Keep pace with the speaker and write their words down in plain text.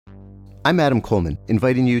I'm Adam Coleman,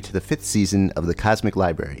 inviting you to the 5th season of The Cosmic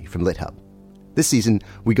Library from LitHub. This season,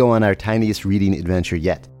 we go on our tiniest reading adventure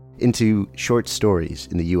yet, into short stories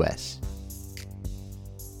in the U.S.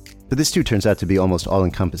 But this too turns out to be almost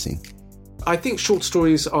all-encompassing. I think short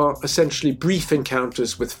stories are essentially brief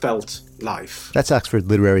encounters with felt life. That's Oxford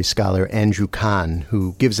literary scholar Andrew Kahn,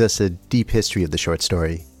 who gives us a deep history of the short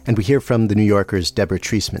story. And we hear from The New Yorker's Deborah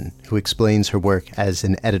Treisman, who explains her work as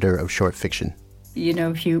an editor of short fiction. You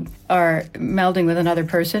know, if you are melding with another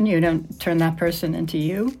person, you don't turn that person into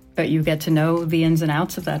you, but you get to know the ins and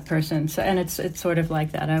outs of that person. So, and it's sort of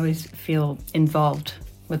like that. I always feel involved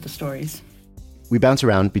with the stories. We bounce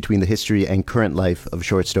around between the history and current life of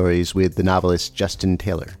short stories with the novelist Justin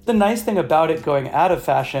Taylor. The nice thing about it going out of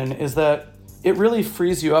fashion is that it really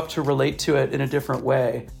frees you up to relate to it in a different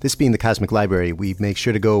way. This being the Cosmic Library, we make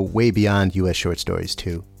sure to go way beyond U.S. short stories,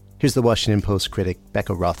 too. Here's the Washington Post critic,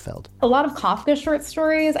 Becca Rothfeld. A lot of Kafka short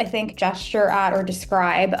stories, I think, gesture at or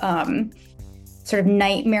describe sort of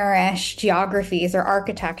nightmarish geographies or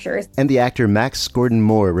architectures. And the actor Max Gordon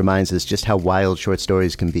Moore reminds us just how wild short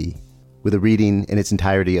stories can be, with a reading in its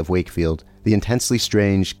entirety of Wakefield, the intensely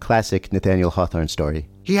strange, classic Nathaniel Hawthorne story.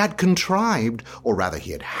 He had contrived, or rather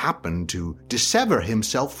he had happened to dissever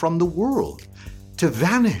himself from the world, to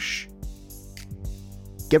vanish.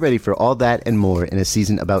 Get ready for all that and more in a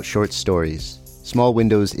season about short stories, small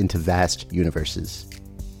windows into vast universes.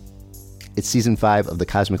 It's season 5 of The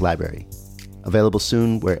Cosmic Library, available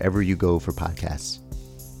soon wherever you go for podcasts.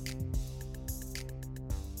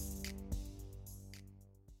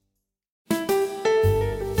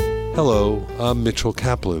 Hello, I'm Mitchell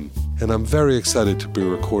Kaplan, and I'm very excited to be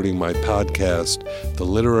recording my podcast, The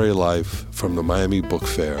Literary Life, from the Miami Book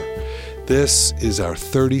Fair. This is our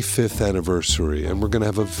 35th anniversary, and we're going to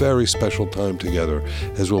have a very special time together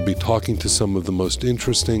as we'll be talking to some of the most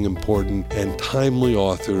interesting, important, and timely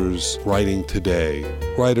authors writing today.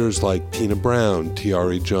 Writers like Tina Brown,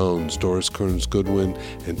 T.R.E. Jones, Doris Kearns Goodwin,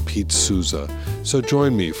 and Pete Souza. So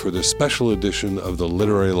join me for this special edition of The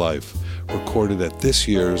Literary Life, recorded at this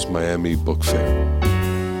year's Miami Book Fair.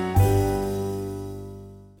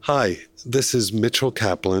 Hi, this is Mitchell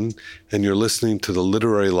Kaplan, and you're listening to The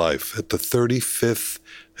Literary Life at the 35th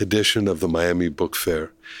edition of the Miami Book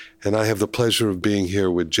Fair. And I have the pleasure of being here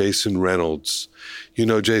with Jason Reynolds. You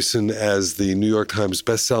know Jason as the New York Times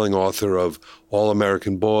bestselling author of All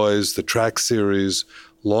American Boys, the Track series,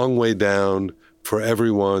 Long Way Down, For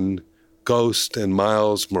Everyone, Ghost, and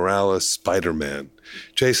Miles Morales' Spider-Man.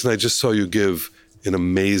 Jason, I just saw you give an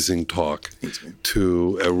amazing talk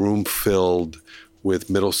to a room filled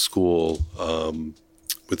with middle schoolers.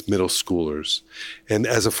 And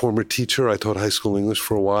as a former teacher, I taught high school English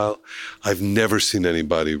for a while. I've never seen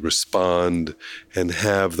anybody respond and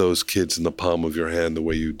have those kids in the palm of your hand the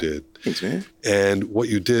way you did. Thanks, man. And what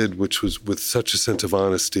you did, which was with such a sense of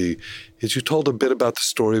honesty, is you told a bit about the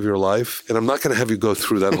story of your life. And I'm not going to have you go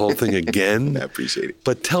through that whole thing again. I appreciate it.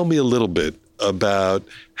 But tell me a little bit about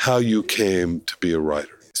how you came to be a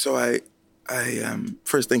writer. So I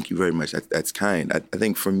first, thank you very much. That's kind. I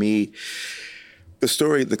think for me, the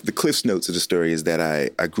story, the Cliff's Notes of the story is that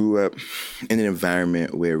I grew up in an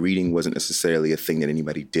environment where reading wasn't necessarily a thing that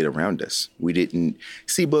anybody did around us. We didn't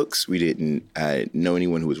see books. We didn't know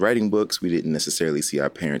anyone who was writing books. We didn't necessarily see our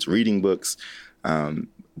parents reading books.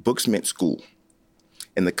 Books meant school.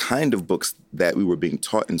 And the kind of books that we were being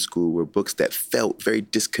taught in school were books that felt very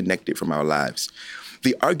disconnected from our lives.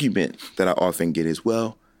 The argument that I often get is,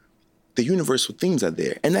 well, the universal themes are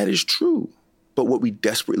there. And that is true. But what we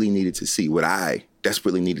desperately needed to see, what I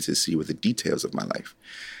desperately needed to see, were the details of my life.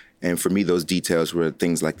 And for me, those details were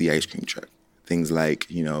things like the ice cream truck, things like,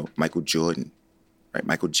 Michael Jordan, right?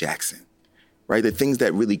 Michael Jackson, right? The things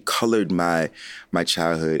that really colored my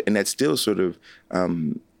childhood and that still sort of,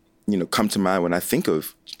 come to mind when I think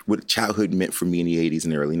of what childhood meant for me in the 80s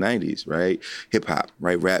and the early 90s, right? Hip hop,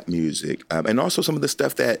 right? Rap music, and also some of the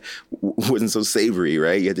stuff that wasn't so savory,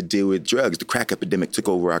 right? You had to deal with drugs. The crack epidemic took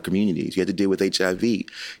over our communities. You had to deal with HIV. You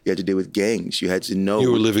had to deal with gangs. You had to know.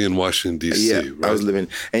 You were living in Washington, D.C., yeah, right? I was living.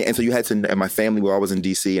 And so you had to, and my family were always in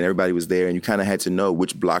D.C. and everybody was there, and you kind of had to know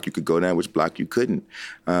which block you could go down, which block you couldn't,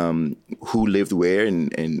 who lived where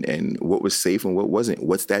and what was safe and what wasn't.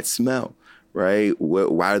 What's that smell? Right?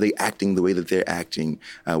 Why are they acting the way that they're acting?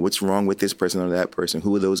 What's wrong with this person or that person?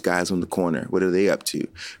 Who are those guys on the corner? What are they up to?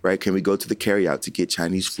 Right? Can we go to the carryout to get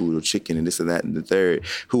Chinese food or chicken and this or that and the third?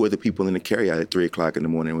 Who are the people in the carryout at 3 o'clock in the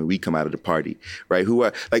morning when we come out of the party? Right? Who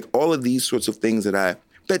are like all of these sorts of things that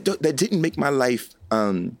didn't make my life.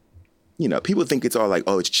 People think it's all like,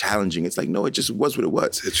 oh, it's challenging. It's like, no, it just was what it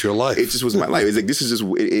was. It's your life. It just was my life. It's like this is just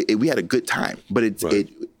we had a good time, but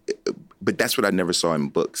But that's what I never saw in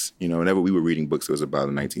books. You know, whenever we were reading books, it was about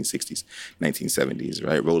the 1960s, 1970s,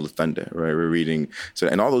 right? Roll of Thunder, right? We're reading.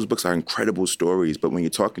 And all those books are incredible stories. But when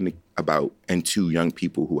you're talking about and to young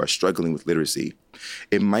people who are struggling with literacy,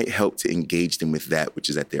 it might help to engage them with that, which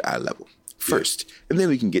is at their eye level first. And then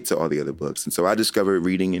we can get to all the other books. And so I discovered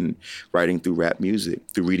reading and writing through rap music,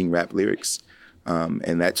 through reading rap lyrics.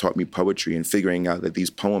 And that taught me poetry and figuring out that these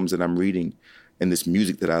poems that I'm reading and this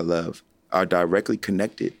music that I love are directly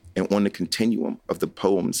connected and on the continuum of the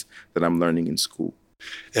poems that I'm learning in school.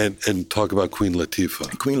 And talk about Queen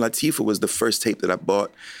Latifah. Queen Latifah was the first tape that I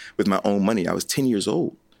bought with my own money. I was 10 years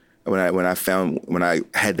old when I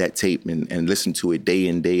had that tape and listened to it day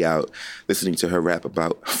in, day out, listening to her rap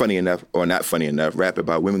about, funny enough or not funny enough, rap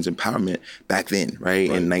about women's empowerment back then, right?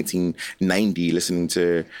 In 1990, listening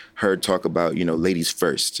to her talk about, you know, ladies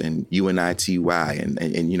first and UNITY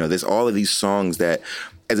and you know, there's all of these songs that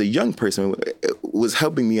as a young person was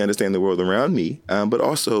helping me understand the world around me, but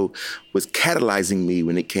also was catalyzing me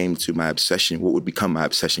when it came to my obsession, what would become my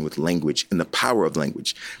obsession with language and the power of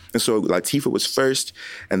language. And so Latifah was first,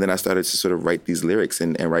 and then I started to sort of write these lyrics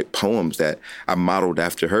and write poems that I modeled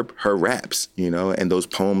after her raps, you know, and those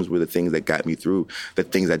poems were the things that got me through the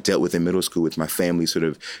things I dealt with in middle school with my family, sort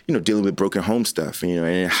of, you know, dealing with broken home stuff, you know,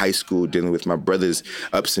 and in high school dealing with my brother's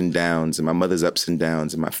ups and downs and my mother's ups and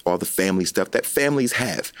downs and all the family stuff that families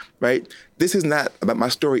have, right? This is not about, my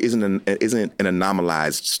story isn't an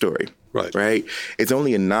anomalized story. Right. It's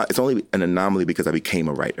only an anomaly because I became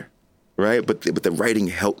a writer. Right. But the writing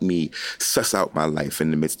helped me suss out my life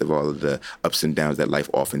in the midst of all of the ups and downs that life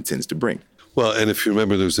often tends to bring. Well, and if you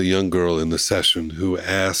remember, there was a young girl in the session who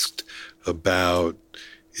asked about,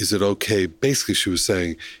 is it okay? Basically, she was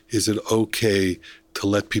saying, is it okay to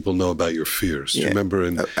let people know about your fears? Do you remember?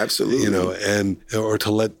 And, absolutely. You know, or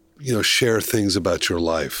to let, you know, share things about your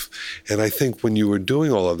life. And I think when you were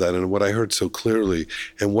doing all of that, and what I heard so clearly,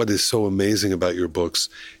 and what is so amazing about your books,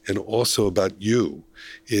 and also about you,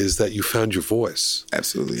 is that you found your voice.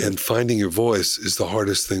 Absolutely. And finding your voice is the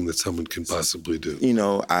hardest thing that someone can possibly do. You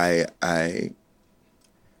know,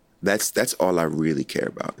 that's all I really care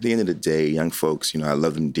about. At the end of the day, young folks, you know, I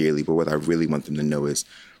love them dearly, but what I really want them to know is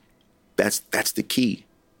that's the key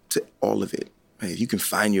to all of it. If you can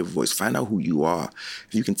find your voice, find out who you are,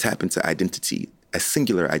 if you can tap into identity, a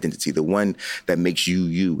singular identity, the one that makes you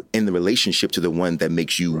you, in the relationship to the one that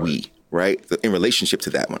makes you we, right? In relationship to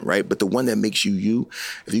that one, right? But the one that makes you you,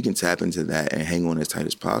 if you can tap into that and hang on as tight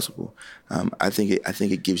as possible, I think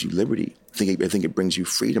it gives you liberty. I think it brings you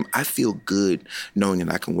freedom. I feel good knowing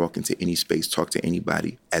that I can walk into any space, talk to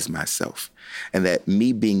anybody as myself, and that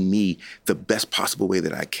me being me, the best possible way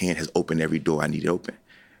that I can, has opened every door I need to open.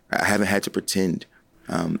 I haven't had to pretend.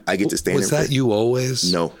 I get to stand. Was that you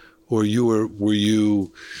always? No. Or were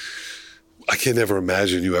you, I can't ever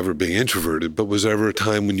imagine you ever being introverted, but was there ever a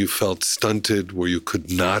time when you felt stunted, where you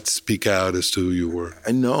could not speak out as to who you were?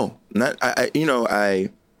 No, I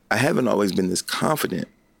haven't always been this confident.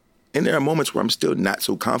 And there are moments where I'm still not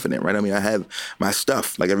so confident, right? I mean, I have my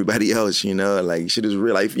stuff like everybody else, you know, like shit is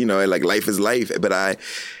real life, you know, like life is life. But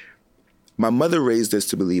my mother raised us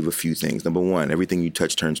to believe a few things. Number one, everything you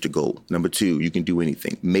touch turns to gold. Number two, you can do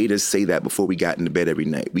anything. Made us say that before we got into bed every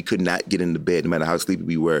night. We could not get into bed, no matter how sleepy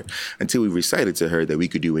we were, until we recited to her that we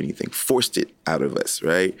could do anything. Forced it out of us,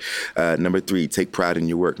 right? Number three, take pride in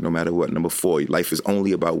your work, no matter what. Number four, life is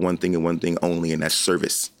only about one thing and one thing only, and that's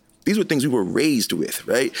service. These were things we were raised with,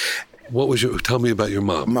 right? Tell me about your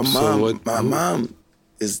mom. My mom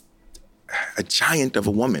is a giant of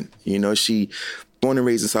a woman. You know, she born and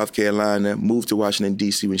raised in South Carolina, moved to Washington,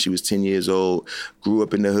 D.C. when she was 10 years old, grew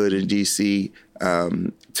up in the hood in D.C.,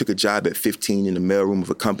 took a job at 15 in the mailroom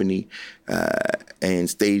of a company, and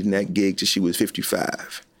stayed in that gig till she was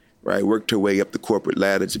 55. Right, worked her way up the corporate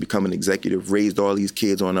ladder to become an executive, raised all these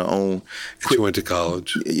kids on her own. She went to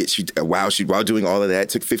college. While doing all of that,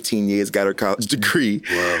 took 15 years, got her college degree.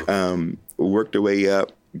 Wow. Worked her way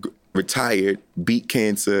up, retired, beat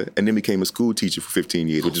cancer, and then became a school teacher for 15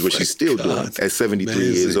 years, which is what she's still doing at 73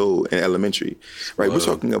 years old in elementary. Right, We're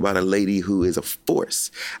talking about a lady who is a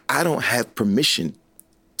force. I don't have permission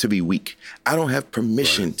to be weak. I don't have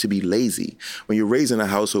permission to be lazy. When you're raised in a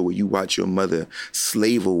household where you watch your mother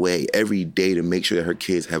slave away every day to make sure that her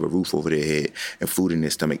kids have a roof over their head and food in their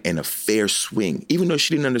stomach and a fair swing, even though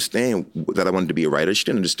she didn't understand that I wanted to be a writer, she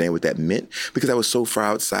didn't understand what that meant because I was so far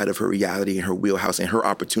outside of her reality and her wheelhouse and her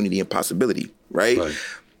opportunity and possibility, right?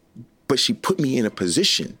 But she put me in a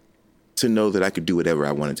position to know that I could do whatever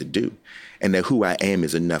I wanted to do and that who I am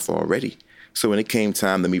is enough already. So when it came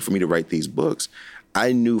time for me to write these books,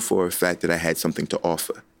 I knew for a fact that I had something to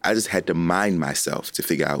offer. I just had to mind myself to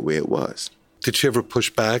figure out where it was. Did she ever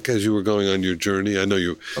push back as you were going on your journey? I know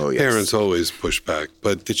your parents always push back,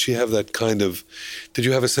 but did she have that did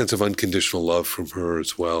you have a sense of unconditional love from her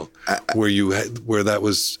as well, where that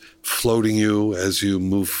was floating you as you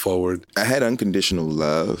moved forward? I had unconditional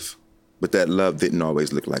love, but that love didn't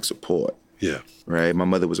always look like support. Yeah. Right? My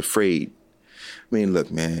mother was afraid. I mean,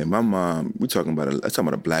 look, man, my mom, we're talking about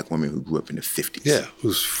a black woman who grew up in the 50s. Yeah,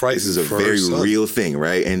 who's frightened. This is a very real thing,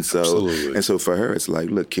 right? And so for her, it's like,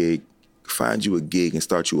 look, kid, find you a gig and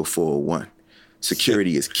start you a 401.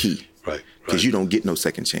 Security is key. Right. Because you don't get no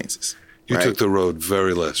second chances. You took the road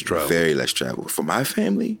very less travel. Very less travel. For my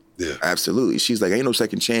family, absolutely. She's like, ain't no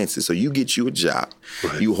second chances. So you get you a job.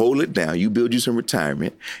 Right. You hold it down. You build you some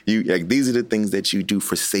retirement. These are the things that you do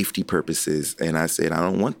for safety purposes. And I said, I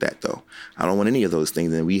don't want that, though. I don't want any of those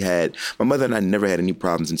things. And my mother and I never had any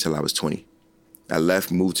problems until I was 20. I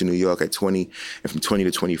left, moved to New York at 20, and from 20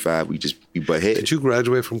 to 25, we butt heads. Did you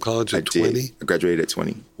graduate from college at 20? Did. I graduated at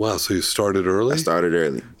 20. Wow, so you started early? I started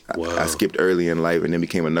early. Wow. I skipped early in life and then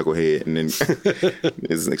became a knucklehead. And then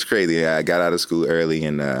it's crazy. I got out of school early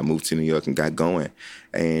and moved to New York and got going.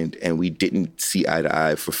 And we didn't see eye to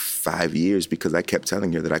eye for 5 years because I kept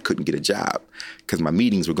telling her that I couldn't get a job because my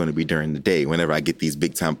meetings were going to be during the day. Whenever I get these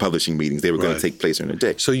big-time publishing meetings, they were going to take place during the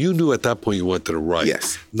day. So you knew at that point you wanted to write.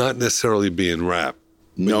 Yes. Not necessarily be in rap.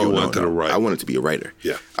 No, you wanted to write. I wanted to be a writer.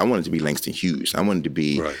 Yeah. I wanted to be Langston Hughes. I wanted to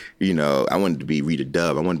be, I wanted to be Rita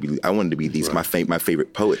Dove. I wanted to be these my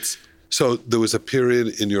favorite poets. So there was a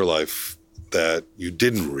period in your life that you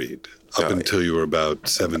didn't read up until you were about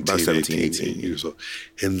 17, 18 years old.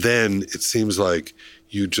 And then it seems like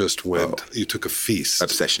you just went, you took a feast.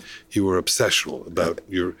 Obsession. You were obsessional about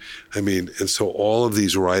and so all of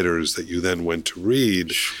these writers that you then went to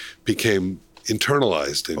read became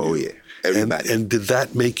internalized in you. Oh, yeah. Everybody. And did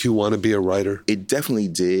that make you want to be a writer? It definitely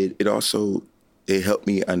did. It helped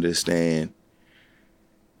me understand.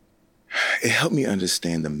 It helped me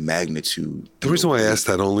understand the magnitude. The reason why I ask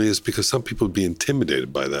that only is because some people would be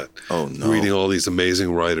intimidated by that. Oh, no. Reading all these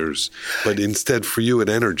amazing writers. But instead, for you, it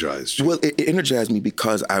energized you. Well, it energized me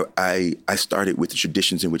because I started with the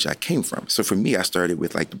traditions in which I came from. So for me, I started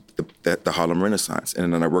with like the Harlem Renaissance.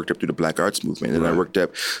 And then I worked up through the Black Arts Movement. And I worked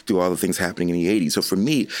up through all the things happening in the 80s. So for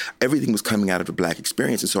me, everything was coming out of the Black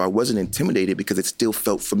experience. And so I wasn't intimidated because it still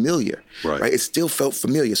felt familiar. Right? It still felt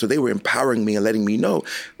familiar. So they were empowering me and letting me know,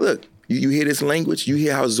 look, you hear this language? You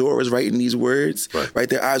hear how Zora was writing these words? Right?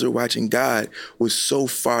 Their eyes were watching God was so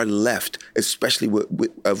far left, especially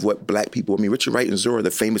of what black people. I mean, Richard Wright and Zora,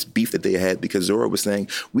 the famous beef that they had because Zora was saying,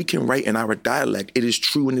 we can write in our dialect. It is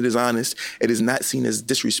true and it is honest. It is not seen as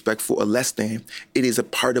disrespectful or less than. It is a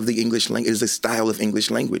part of the English language. It is a style of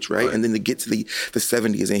English language, right? And then to get to the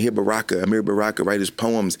 70s and hear Amir Baraka write his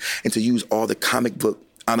poems and to use all the comic book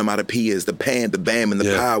onomatopoeias, the pan, the bam, and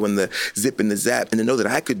the pow, and the zip and the zap, and to know that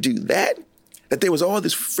I could do that there was all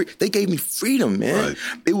this they gave me freedom, man.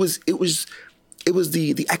 It was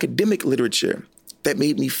the academic literature that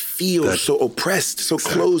made me feel so oppressed, so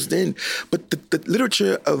closed in. But the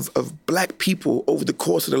literature of black people over the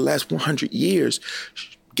course of the last 100 years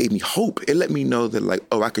gave me hope. It let me know that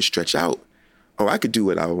I could stretch out. I could do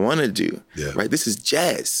what I want to do, right? This is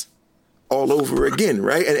jazz. All over again,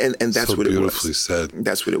 right? And that's so what it was. Beautifully said.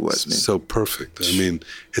 That's what it was, man. So perfect. I mean,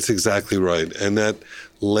 it's exactly right. And that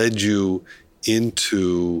led you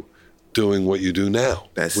into doing what you do now,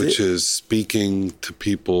 which is speaking to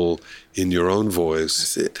people in your own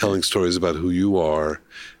voice, telling stories about who you are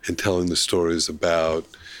and telling the stories about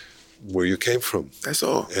where you came from. That's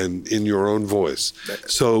all. And in your own voice.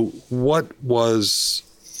 So what was...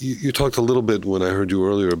 You talked a little bit when I heard you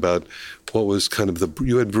earlier about what was kind of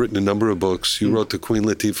you had written a number of books. You wrote the Queen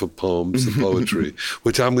Latifah poems, the poetry,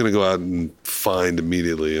 which I'm going to go out and find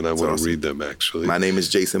immediately, and I want to read them, actually. My name is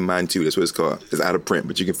Jason Mine too. That's what it's called. It's out of print,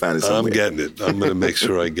 but you can find it somewhere. I'm getting it. I'm going to make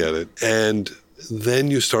sure I get it. And then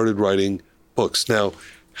you started writing books. Now,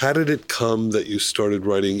 how did it come that you started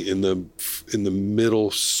writing in the middle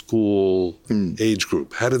school age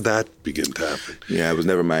group? How did that begin to happen? Yeah, it was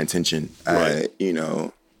never my intention. Right.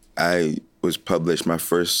 I was published. My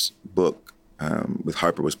first book with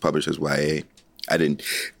Harper was published as YA. I didn't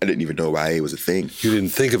even know YA was a thing. You didn't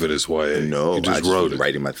think of it as YA? No, you just wrote it.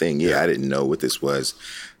 Writing my thing. Yeah, I didn't know what this was.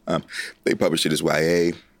 They published it as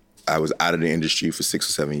YA. I was out of the industry for 6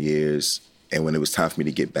 or 7 years. And when it was time for me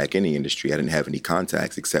to get back in the industry, I didn't have any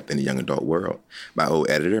contacts except in the young adult world. My old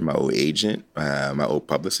editor, my old agent, my old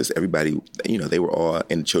publicist, everybody, they were all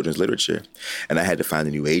in children's literature. And I had to find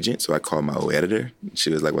a new agent, so I called my old editor. She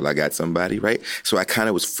was like, well, I got somebody, right? So I kind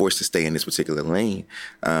of was forced to stay in this particular lane.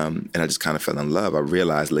 And I just kind of fell in love. I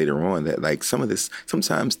realized later on that, some of this,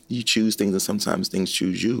 sometimes you choose things and sometimes things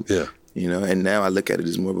choose you. Yeah. you know, and now I look at it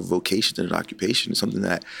as more of a vocation than an occupation. It's something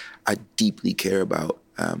that I deeply care about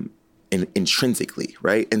intrinsically,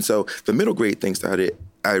 right? And so the middle grade thing started,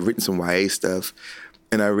 I had written some YA stuff,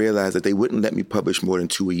 and I realized that they wouldn't let me publish more than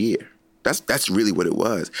 2 a year. That's really what it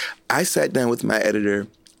was. I sat down with my editor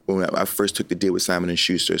when I first took the deal with Simon &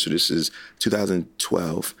 Schuster, so this is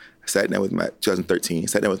 2012. 2013,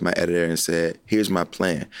 sat down with my editor and said, here's my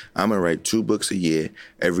plan. I'm going to write 2 books a year,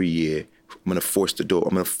 every year. I'm going to force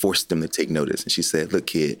them to take notice. And she said, look,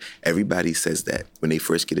 kid, everybody says that when they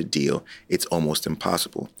first get a deal, it's almost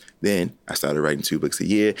impossible. Then I started writing 2 books a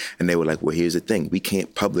year, and they were like, well, here's the thing. We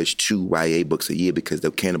can't publish 2 YA books a year because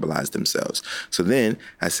they'll cannibalize themselves. So then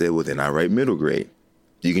I said, well, then I write middle grade.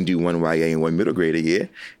 You can do 1 YA and 1 middle grade a year.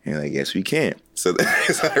 And I guess we can. So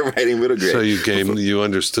I started writing middle grade. So you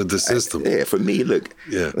understood the system. For me, look,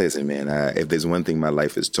 listen, man, if there's one thing my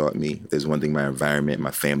life has taught me, if there's one thing my environment,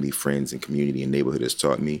 my family, friends, and community and neighborhood has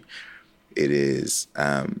taught me, it is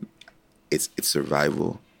it's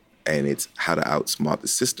survival, and it's how to outsmart the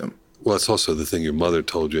system. Well, it's also the thing your mother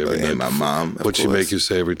told you every night. And my mom, What'd she make you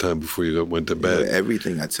say every time before you went to bed?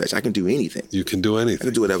 Everything I touch. I can do anything. You can do anything. I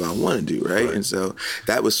can do whatever I want to do, right? And so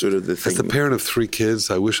that was sort of the thing. As the parent of 3 kids,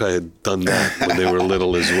 I wish I had done that when they were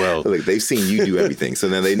little as well. Look, they've seen you do everything, so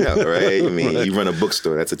now they know, right? I mean, you run a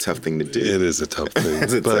bookstore. That's a tough thing to do. It is a tough thing.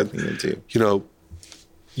 It's a tough thing to do. You know,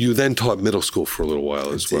 you then taught middle school for a little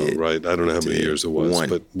while as well, right? I don't know how many years it was,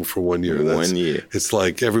 but for 1 year. 1 year. It's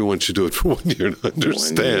like everyone should do it for 1 year to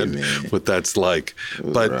understand what that's like.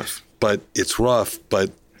 But it's rough,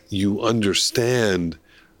 but you understand.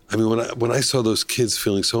 I mean, when I saw those kids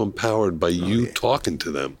feeling so empowered by you talking to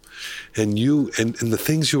them, and the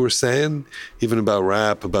things you were saying, even about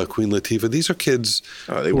rap, about Queen Latifah, these are kids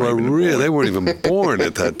who are real. They weren't even born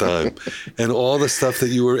at that time. And all the stuff that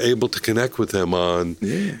you were able to connect with them on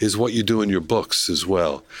is what you do in your books as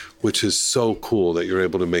well, which is so cool that you're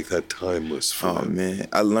able to make that timeless for them. Man,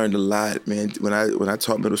 I learned a lot, man. When I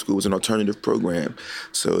taught middle school, it was an alternative program.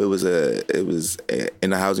 So it was in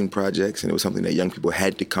the housing projects, and it was something that young people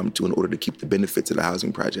had to come to in order to keep the benefits of the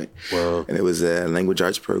housing project. Wow. And it was a language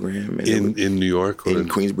arts program. In New York? In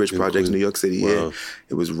Queensbridge Projects, New York City, wow.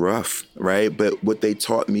 It was rough, right? But what they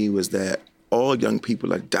taught me was that all young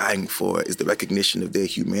people are dying for is the recognition of their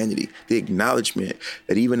humanity, the acknowledgement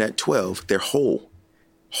that even at 12, they're whole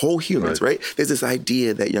humans, right? There's this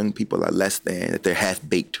idea that young people are less than, that they're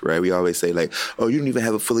half-baked, right? We always say like, oh, you don't even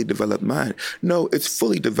have a fully developed mind. No, it's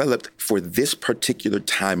fully developed for this particular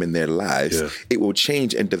time in their lives. Yeah. It will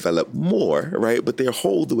change and develop more, right? But they're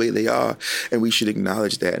whole the way they are, and we should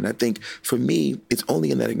acknowledge that. And I think for me, it's only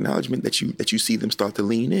in that acknowledgement that you see them start to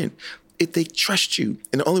lean in. If they trust you,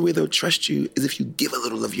 and the only way they'll trust you is if you give a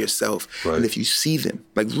little of yourself, and if you see them,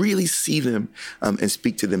 like really see them, and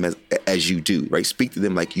speak to them as you do, right? Speak to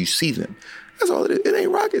them like you see them. That's all it is. It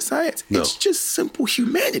ain't rocket science. No. It's just simple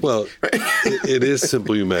humanity. Well, right? it is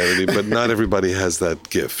simple humanity, but not everybody has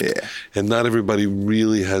that gift. Yeah. And not everybody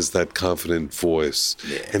really has that confident voice.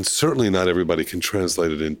 Yeah. And certainly not everybody can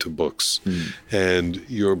translate it into books. And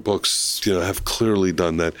your books, have clearly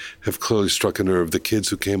done that, have clearly struck a nerve. The kids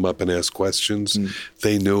who came up and asked questions,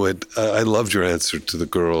 they knew it. I loved your answer to the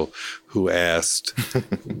girl who asked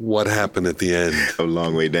what happened at the end. A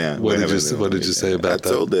long way down. What did you say about that?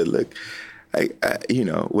 I told her, look,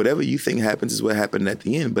 whatever you think happens is what happened at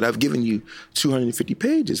the end. But I've given you 250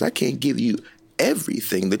 pages. I can't give you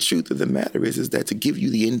everything. The truth of the matter is that to give you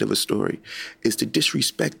the end of a story is to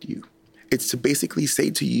disrespect you. It's to basically say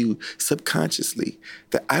to you subconsciously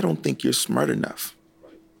that I don't think you're smart enough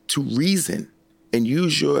to reason and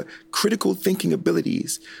use your critical thinking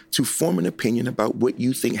abilities to form an opinion about what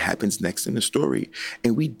you think happens next in the story.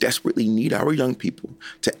 And we desperately need our young people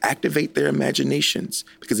to activate their imaginations,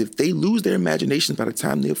 because if they lose their imaginations by the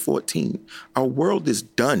time they're 14, our world is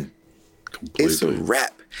done. Completely. It's a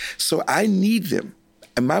wrap. So I need them.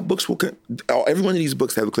 And my books every one of these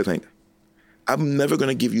books have a cliffhanger. I'm never going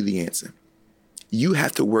to give you the answer. You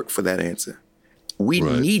have to work for that answer. We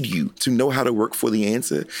need you to know how to work for the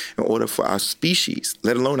answer in order for our species,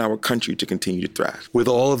 let alone our country, to continue to thrive. With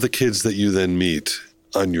all of the kids that you then meet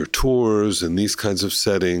on your tours and these kinds of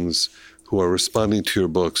settings who are responding to your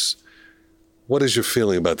books, what is your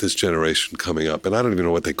feeling about this generation coming up? And I don't even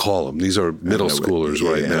know what they call them. These are middle schoolers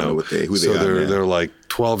right now. I don't know who they are. They're like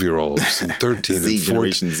 12-year-olds and 13 and 14.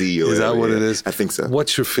 Generation Z. Is that what it is? I think so.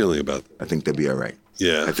 What's your feeling about that? I think they'll be all right.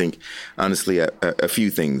 Yeah. I think, honestly, a few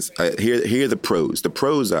things. Here are the pros. The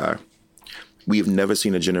pros are We have never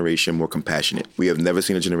seen a generation more compassionate. We have never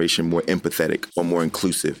seen a generation more empathetic or more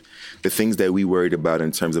inclusive. The things that we worried about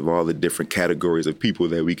in terms of all the different categories of people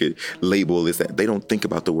that we could label is that they don't think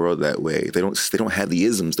about the world that way. They don't have the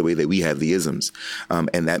isms the way that we have the isms.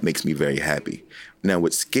 And that makes me very happy. Now,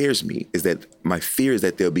 what scares me is that my fear is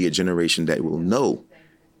that there'll be a generation that will know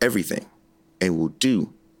everything and will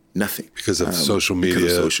do nothing because of social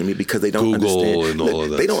media, because they don't Google understand. And all of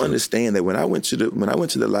that. They don't understand that when I went to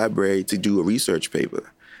the library to do a research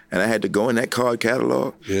paper, and I had to go in that card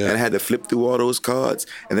catalog, and I had to flip through all those cards,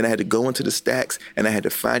 and then I had to go into the stacks, and I had to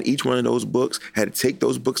find each one of those books, had to take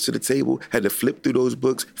those books to the table, had to flip through those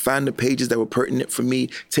books, find the pages that were pertinent for me,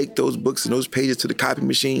 take those books and those pages to the copy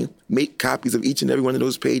machine, make copies of each and every one of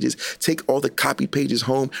those pages, take all the copied pages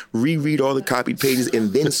home, reread all the copied pages,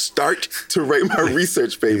 and then start to write my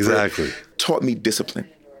research paper. Exactly. Taught me discipline.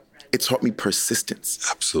 It taught me persistence.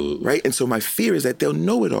 Absolutely. Right? And so my fear is that they'll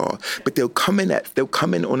know it all, but they'll come in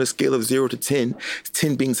on a scale of 0 to 10,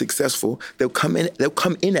 10 being successful, they'll come in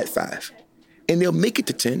at 5. And they'll make it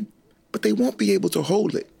to 10, but they won't be able to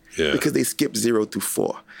hold it because they skip 0 through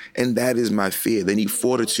 4. And that is my fear. They need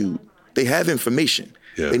fortitude. They have information.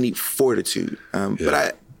 They need fortitude.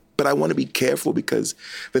 But I want to be careful because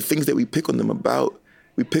the things that we pick on them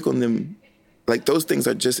like those things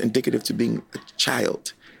are just indicative to being a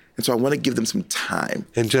child. And so I want to give them some time.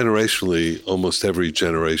 And generationally, almost every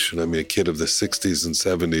generation, I mean, a kid of the 60s and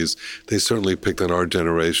 70s, they certainly picked on our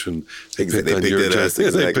generation. They picked on your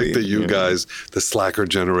generation. They picked at you guys, the slacker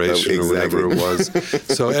generation or whatever it was.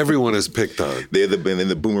 So everyone is picked on. They're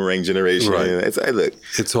the boomerang generation. Right.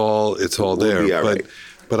 It's all there. Be all right.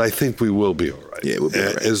 But I think we will be all right. Yeah, we'll be all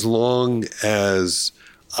right. As long as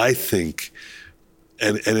I think...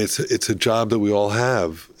 And it's a job that we all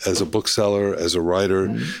have as a bookseller, as a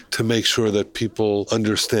writer, to make sure that people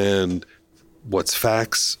understand what's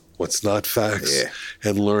facts, what's not facts,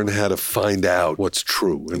 and learn how to find out what's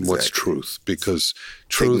true and what's truth. Because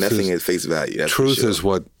truth take nothing at face value. That's truth is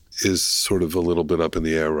what is sort of a little bit up in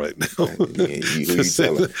the air right now.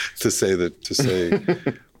 To say,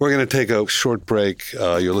 we're going to take a short break.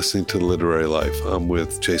 You're listening to The Literary Life. I'm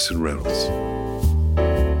with Jason Reynolds.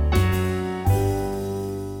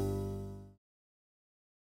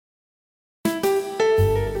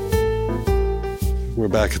 We're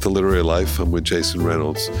back at The Literary Life. I'm with Jason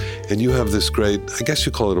Reynolds. And you have this great, I guess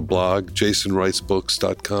you call it a blog,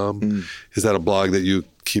 jasonwritesbooks.com. Is that a blog that you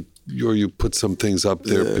keep, or you put some things up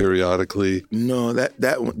there periodically? No,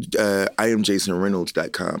 that one,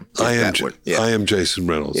 IamJasonReynolds.com. I am Jason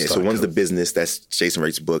Reynolds. Yeah, so one's the business, that's Jason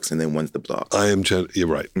Writes Books, and then one's the blog. You're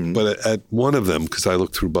right. Mm-hmm. But at one of them, because I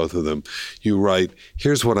looked through both of them, you write,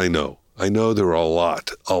 here's what I know. I know there are a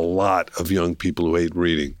lot of young people who hate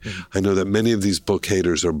reading. Mm-hmm. I know that many of these book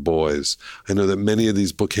haters are boys. I know that many of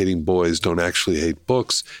these book-hating boys don't actually hate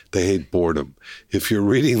books. They hate boredom. If you're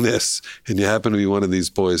reading this and you happen to be one of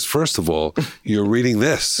these boys, first of all, you're reading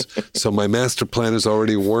this. So my master plan is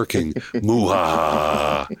already working.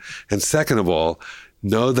 Moo-ha-ha. And second of all,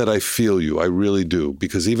 know that I feel you. I really do.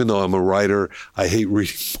 Because even though I'm a writer, I hate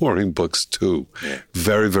reading boring books too. Yeah.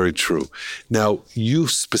 Very, very true. Now, you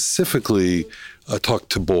specifically talk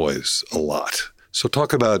to boys a lot. So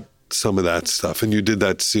talk about some of that stuff. And you did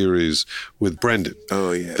that series with Brendan.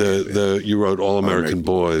 Oh, yeah. You wrote All American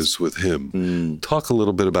Boys with him. Mm. Talk a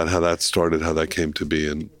little bit about how that started, how that came to be,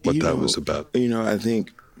 and what that was about. I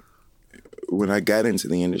think when I got into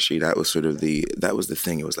the industry, that was the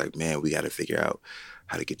thing. It was like, man, we got to figure out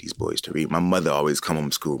how to get these boys to read. My mother always come home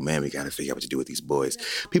from school, man, we got to figure out what to do with these boys.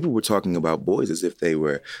 People were talking about boys as if they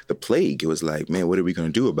were the plague. It was like, man, what are we going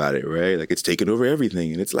to do about it, right? Like, it's taking over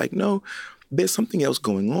everything. And it's like, no, there's something else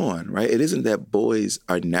going on, right? It isn't that boys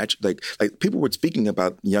are natural. Like people were speaking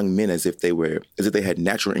about young men as if they had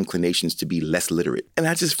natural inclinations to be less literate. And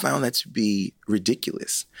I just found that to be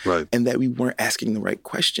ridiculous. Right. And that we weren't asking the right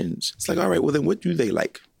questions. It's like, all right, well, then what do they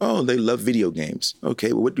like? Oh, they love video games.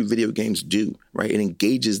 Okay, well, what do video games do, right? It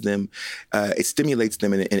engages them. It stimulates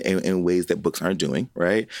them in ways that books aren't doing,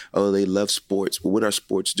 right? Oh, they love sports. Well, what are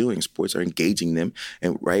sports doing? Sports are engaging them,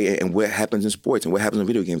 and right? And what happens in sports and what happens in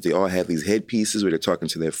video games? They all have these headpieces where they're talking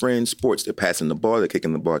to their friends. Sports, they're passing the ball, they're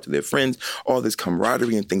kicking the ball to their friends. All this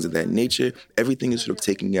camaraderie and things of that nature. Everything is sort of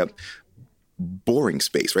taking up boring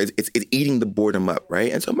space, right? It's eating the boredom up,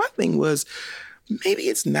 right? And so my thing was, maybe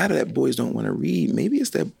it's not that boys don't want to read. Maybe it's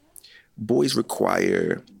that boys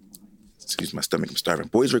require, excuse my stomach, I'm starving.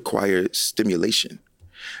 Boys require stimulation.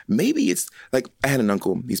 Maybe it's like, I had an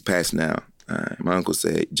uncle, he's passed now. My uncle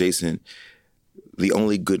said, Jason, the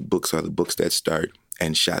only good books are the books that start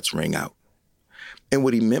and shots ring out. And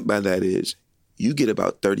what he meant by that is, you get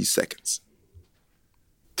about 30 seconds.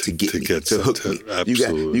 to get me, get to hook me.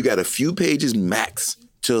 Absolutely. You got a few pages max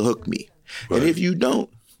to hook me. Right. And if you don't,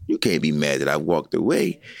 you can't be mad that I walked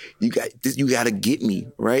away. You got to get me,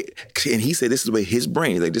 right? And he said this is the way his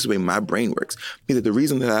brain, like this is the way my brain works. He said the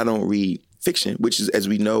reason that I don't read fiction, which is, as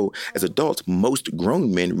we know, as adults, most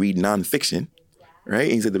grown men read nonfiction, right?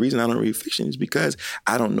 And he said the reason I don't read fiction is because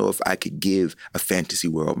I don't know if I could give a fantasy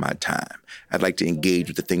world my time. I'd like to engage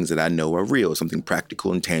with the things that I know are real, something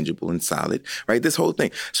practical and tangible and solid, right? This whole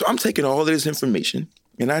thing. So I'm taking all of this information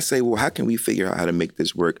and I say, well, how can we figure out how to make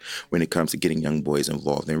this work when it comes to getting young boys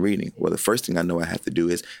involved in reading? Well, the first thing I know I have to do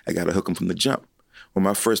is I got to hook them from the jump. When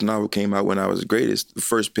my first novel came out when I was the greatest, the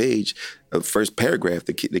first page, the first paragraph,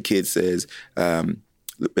 the kid says,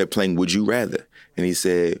 they're playing Would You Rather. And he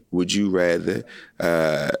said, would you rather,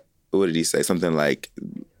 what did he say? Something like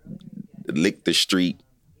lick the street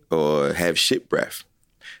or have shit breath.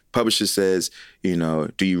 Publisher says,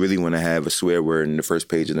 do you really want to have a swear word in the first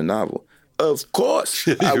page of the novel? Of course.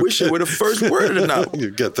 I wish it were the first word of the novel. You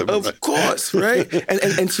get them Of course, right?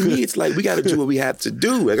 And to me, it's like we got to do what we have to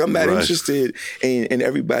do. Like I'm not interested in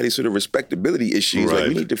everybody's sort of respectability issues. Like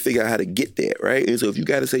we need to figure out how to get there, right? And so if you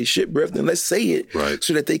got to say shit breath, then let's say it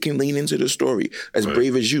so that they can lean into the story. As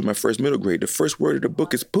Brave as You, my first middle grade, the first word of the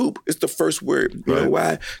book is poop. It's the first word. You know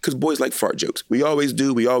why? Because boys like fart jokes. We always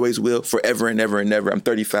do. We always will. Forever and ever and ever. I'm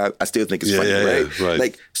 35. I still think it's funny, right?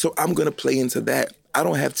 Like, so I'm going to play into that. I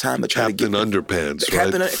don't have time to try to get Underpants,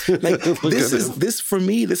 Captain, like this for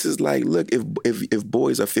me. This is like, look, if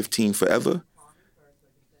boys are 15 forever,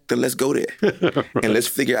 then let's go there and let's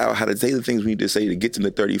figure out how to say the things we need to say to get them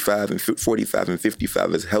to 35 and 45 and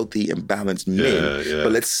 55 as healthy and balanced men.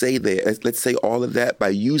 But let's say all of that by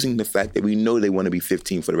using the fact that we know they want to be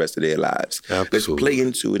 15 for the rest of their lives. Absolutely. Let's play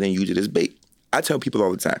into it and use it as bait. I tell people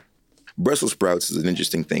all the time, Brussels sprouts is an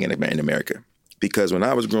interesting thing in America because when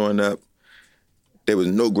I was growing up, there was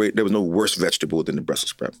no worse vegetable than the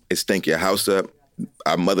Brussels sprout. It stank your house up.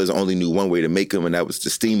 Our mothers only knew one way to make them, and that was to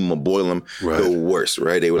steam them or boil them. They were worse,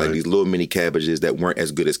 right? They were like these little mini cabbages that weren't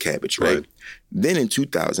as good as cabbage, right? Then in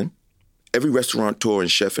 2000, every restaurateur and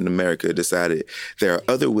chef in America decided there are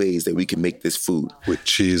other ways that we can make this food. With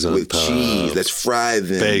cheese on top. With cheese. Let's fry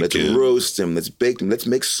them. Bacon. Let's roast them. Let's bake them. Let's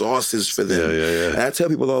make sauces for them. And I tell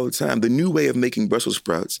people all the time, the new way of making Brussels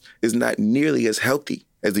sprouts is not nearly as healthy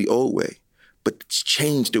as the old way, but it's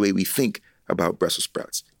changed the way we think about Brussels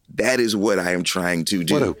sprouts. That is what I am trying to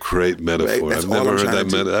do. What a great metaphor. Right? I've never heard that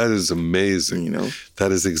metaphor. That is amazing.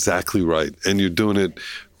 That is exactly right. And you're doing it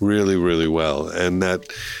really, really well. And that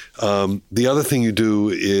the other thing you do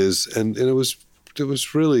is, and it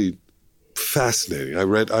was really fascinating.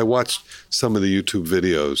 I watched some of the YouTube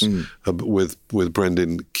videos with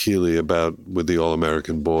Brendan Keeley with the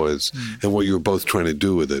All-American Boys and what you were both trying to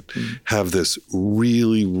do with it. Have this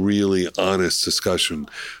really, really honest discussion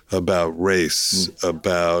about race,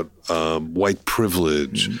 about white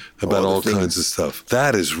privilege, about all kinds of stuff.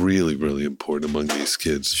 That is really, really important among these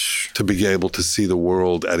kids to be able to see the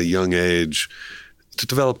world at a young age, to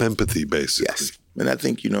develop empathy, basically. Yes. And I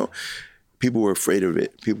think, people were afraid of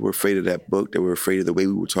it. People were afraid of that book. They were afraid of the way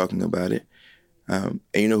we were talking about it. And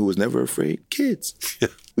you know who was never afraid? Kids. Yeah.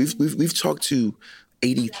 We've talked to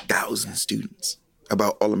 80,000 students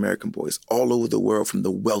about All-American Boys all over the world, from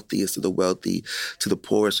the wealthiest of the wealthy to the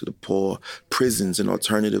poorest of the poor, prisons and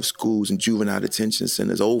alternative schools and juvenile detention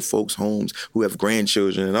centers, old folks' homes who have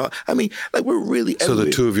grandchildren and all. I mean, like we're really So the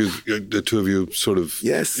two of you sort of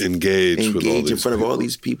engage with all these in front people. of all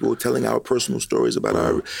these people, telling our personal stories about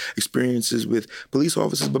our experiences with police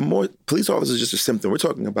officers, but more police officers is just a symptom. We're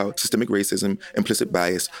talking about systemic racism, implicit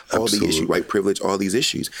bias, all the issues, white privilege, all these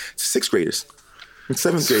issues. 6th graders.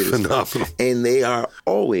 7th graders. Phenomenal. And they are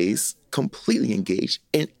always completely engaged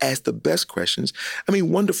and ask the best questions. I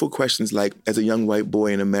mean, wonderful questions like, as a young white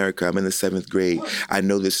boy in America, I'm in the 7th grade. I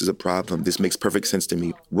know this is a problem. This makes perfect sense to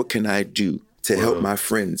me. What can I do to help my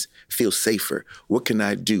friends feel safer? What can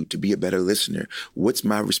I do to be a better listener? What's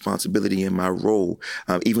my responsibility and my role?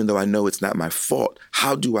 Even though I know it's not my fault,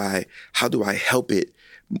 how do I help it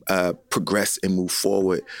progress and move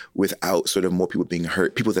forward without sort of more people being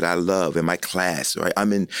hurt, people that I love in my class, right?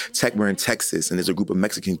 We're in Texas, and there's a group of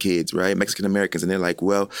Mexican kids, right? Mexican Americans, and they're like,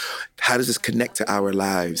 well, how does this connect to our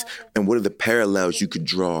lives? And what are the parallels you could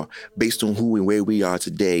draw based on who and where we are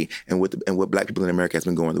today and what Black people in America has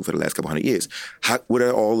been going through for the last couple hundred years? What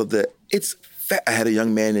are all of the, I had a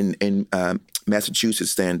young man in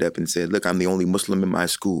Massachusetts stand up and said, look, I'm the only Muslim in my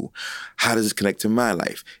school. How does this connect to my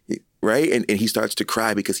life? Right? And he starts to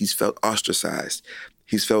cry because he's felt ostracized.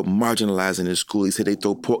 He's felt marginalized in his school. He said they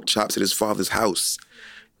throw pork chops at his father's house.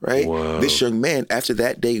 right? Wow. This young man, after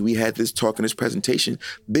that day, we had this talk in this presentation.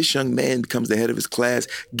 This young man becomes the head of his class,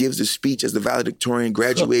 gives a speech as the valedictorian,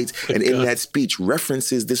 graduates, and in that speech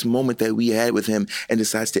references this moment that we had with him and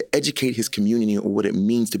decides to educate his community on what it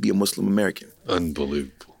means to be a Muslim American.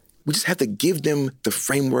 Unbelievable. We just have to give them the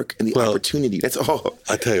framework and the opportunity. That's all.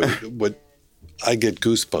 I tell you what. I get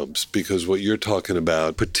goosebumps because what you're talking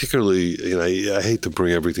about, particularly, I hate to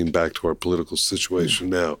bring everything back to our political situation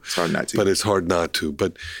now. It's hard not to. But it's hard not to.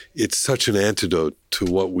 But it's such an antidote to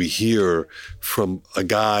what we hear from a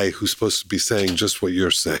guy who's supposed to be saying just what you're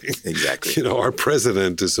saying. Exactly. Our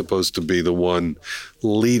president is supposed to be the one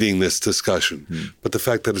leading this discussion. But the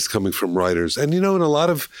fact that it's coming from writers, and in a lot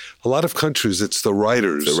of countries, it's the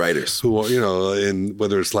writers. The writers. Who are, in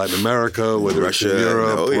whether it's Latin America, whether Russia, it's in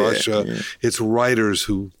Europe, yeah. Russia, it's writers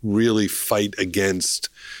who really fight against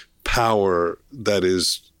power that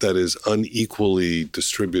is unequally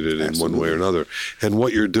distributed in one way or another. And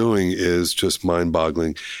what you're doing is just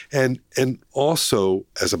mind-boggling. And also,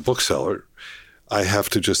 as a bookseller, I have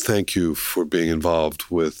to just thank you for being involved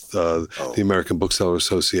with the American Bookseller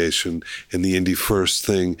Association and the Indie First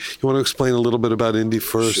thing. You want to explain a little bit about Indie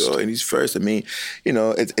First? Sure, Indie First. I mean,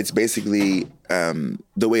 it's basically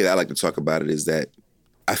the way that I like to talk about it is that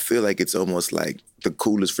I feel like it's almost like the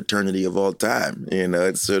coolest fraternity of all time.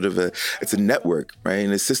 It's sort of it's a network, right?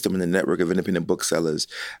 And a system and a network of independent booksellers.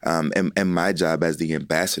 And my job as the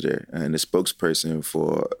ambassador and the spokesperson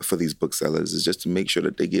for these booksellers is just to make sure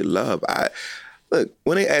that they get love. Look,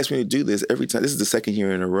 when they ask me to do this every time, this is the second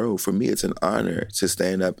year in a row, for me it's an honor to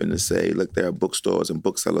stand up and to say, look, there are bookstores and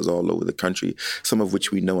booksellers all over the country, some of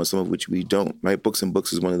which we know and some of which we don't, right? Books and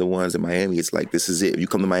Books is one of the ones in Miami. It's like, this is it. If you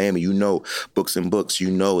come to Miami, Books and Books,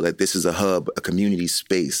 that this is a hub, a community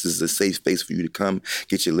space. This is a safe space for you to come,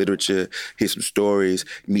 get your literature, hear some stories,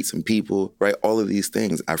 meet some people, right? All of these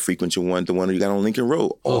things. I frequent the one you got on Lincoln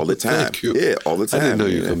Road all the time. Thank you. Yeah, all the time. I didn't know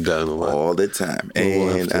you come down a lot. All the time.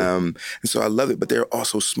 And so I love it. But there are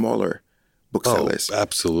also smaller booksellers. Oh,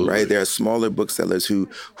 absolutely. Right? There are smaller booksellers who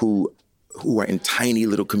are in tiny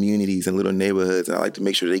little communities and little neighborhoods, and I like to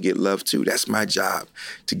make sure they get love too. That's my job,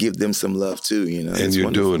 to give them some love too. And you're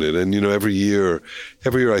wonderful. Doing it. And every year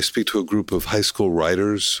I speak to a group of high school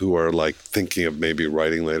writers who are like thinking of maybe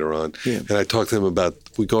writing later on. Yeah. And I talk to them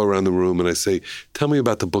we go around the room and I say, tell me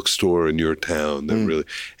about the bookstore in your town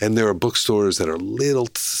and there are bookstores that are little,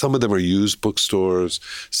 some of them are used bookstores,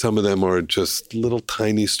 some of them are just little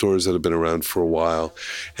tiny stores that have been around for a while.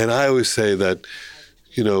 And I always say that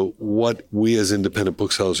what we as independent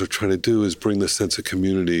booksellers are trying to do is bring the sense of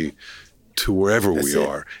community to wherever we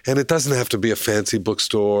are. And it doesn't have to be a fancy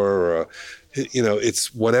bookstore or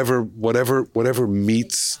it's whatever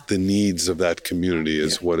meets the needs of that community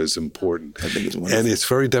is what is important. I think it's wonderful. And it's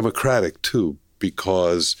very democratic too,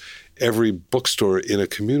 because every bookstore in a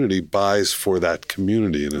community buys for that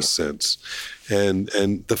community in a sense. And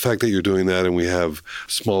the fact that you're doing that, and we have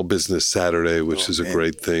Small Business Saturday, which is a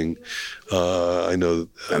great thing. I know.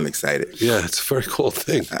 I'm excited. Yeah, it's a very cool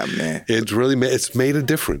thing. Man. It's made a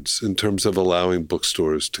difference in terms of allowing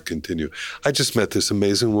bookstores to continue. I just met this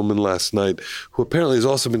amazing woman last night who apparently has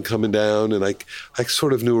also been coming down, and I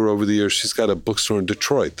sort of knew her over the years. She's got a bookstore in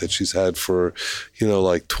Detroit that she's had for,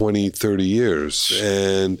 like 20, 30 years.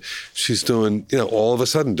 And she's doing, all of a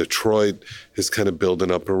sudden Detroit is kind of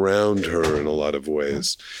building up around her in a lot of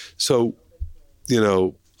ways. So,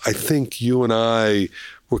 I think you and I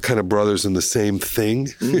were kind of brothers in the same thing.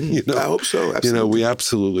 I hope so. Absolutely. We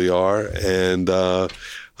absolutely are. And I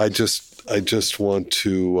just want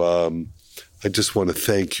to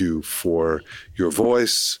thank you for your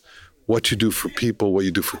voice, what you do for people, what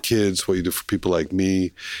you do for kids, what you do for people like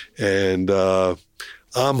me. And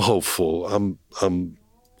I'm hopeful. I'm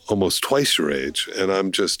almost twice your age, and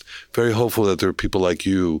I'm just very hopeful that there are people like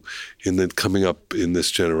you coming up in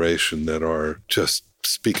this generation that are just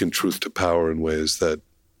speaking truth to power in ways that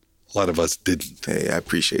a lot of us didn't. Hey, I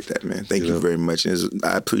appreciate that, man. Thank you very much. And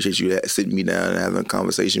I appreciate you sitting me down and having a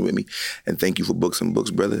conversation with me. And thank you for Books and Books,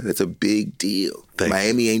 brother. That's a big deal.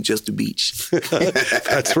 Miami ain't just a beach.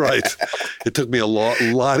 That's right. It took me a lot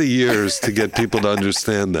of years to get people to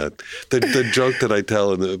understand that. The joke that I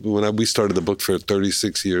tell, when we started the book fair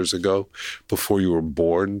 36 years ago, before you were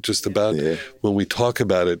born, just about, when we talk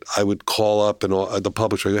about it, I would call up and the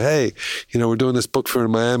publisher, I go, hey, we're doing this book fair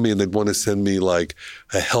in Miami, and they'd want to send me like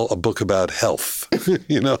a book about health.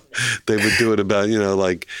 They would do it about,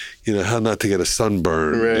 how not to get a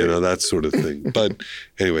sunburn, that sort of thing. But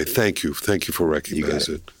anyway, thank you. Thank you for recognizing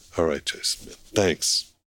it. All right, Jason.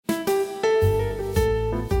 Thanks.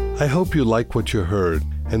 I hope you like what you heard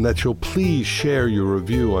and that you'll please share your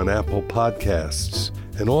review on Apple Podcasts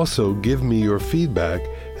and also give me your feedback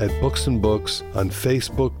at Books and Books on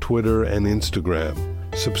Facebook, Twitter, and Instagram.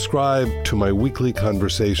 Subscribe to my weekly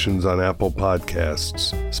conversations on Apple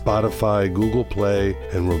Podcasts, Spotify, Google Play,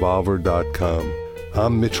 and Revolver.com.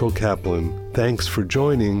 I'm Mitchell Kaplan. Thanks for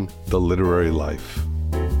joining The Literary Life.